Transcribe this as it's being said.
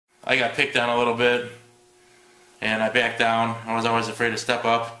I got picked on a little bit, and I backed down. I was always afraid to step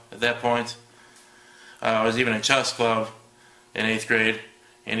up at that point. I was even in chess club in 8th grade,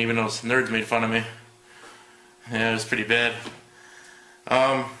 and even those nerds made fun of me. Yeah, it was pretty bad.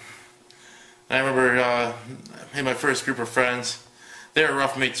 I remember I had my first group of friends. They were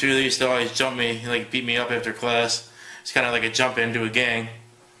rough with me too. They used to always jump me, like beat me up after class. It's kind of like a jump into a gang.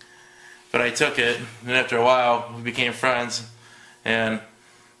 But I took it, and after a while, we became friends, and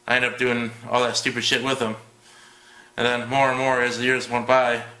I ended up doing all that stupid shit with them. And then more and more as the years went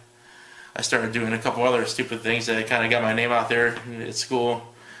by, I started doing a couple other stupid things that kind of got my name out there at school.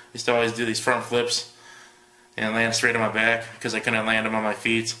 I used to always do these front flips and land straight on my back because I couldn't land them on my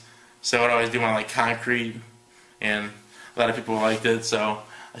feet. So I would always do them on like concrete, and a lot of people liked it, so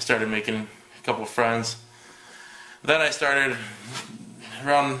I started making a couple friends. Then I started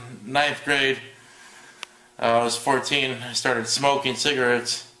around 9th grade. I was 14. I started smoking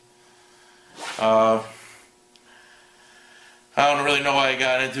cigarettes. I don't really know why I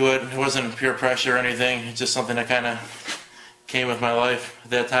got into it. It wasn't peer pressure or anything. It's just something that kind of came with my life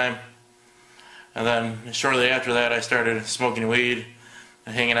at that time. And then shortly after that, I started smoking weed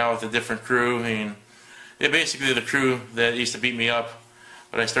and hanging out with a different crew. I mean, basically the crew that used to beat me up,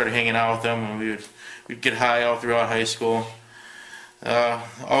 but I started hanging out with them, and we'd get high all throughout high school. All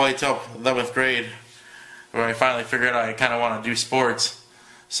the way till 11th grade, where I finally figured out I kind of want to do sports.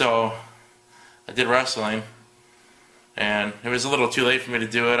 So I did wrestling, and it was a little too late for me to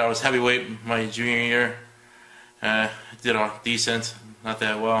do it. I was heavyweight my junior year. I did all decent, not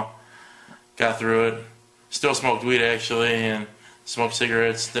that well. Got through it. Still smoked weed actually, and smoked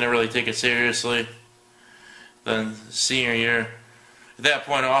cigarettes. Didn't really take it seriously. Then senior year, at that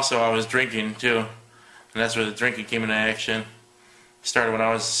point also I was drinking too, and that's where the drinking came into action. Started when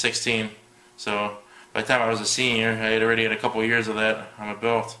I was 16, so by the time I was a senior, I had already had a couple years of that on my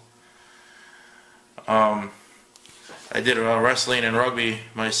belt. I did wrestling and rugby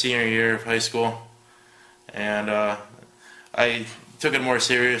my senior year of high school, and I took it more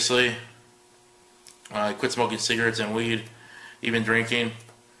seriously. I quit smoking cigarettes and weed, even drinking,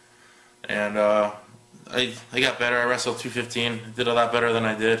 and I got better. I wrestled 215, did a lot better than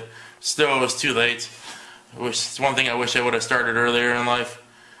I did. Still, it was too late. It's one thing I wish I would have started earlier in life.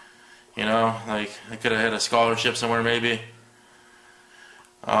 You know, like I could have had a scholarship somewhere maybe.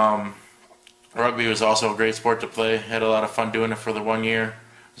 Rugby was also a great sport to play. Had a lot of fun doing it for the 1 year.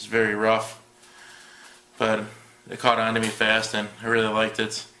 It was very rough, but it caught on to me fast, and I really liked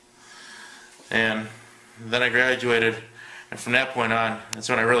it. And then I graduated, and from that point on, that's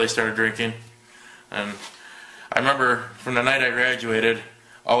when I really started drinking. And I remember from the night I graduated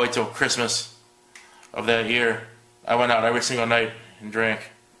all the way till Christmas of that year, I went out every single night and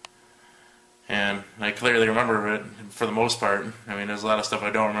drank. And I clearly remember it for the most part. I mean, there's a lot of stuff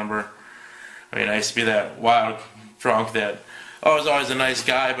I don't remember. I mean, I used to be that wild drunk that I was always a nice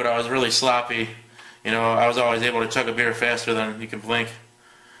guy, but I was really sloppy. You know, I was always able to chug a beer faster than you can blink.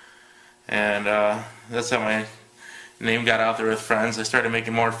 And that's how my name got out there with friends. I started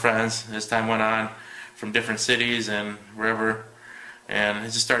making more friends as time went on from different cities and wherever. And I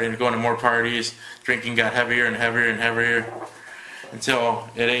just started going to more parties. Drinking got heavier and heavier and heavier until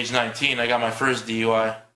at age 19 I got my first DUI.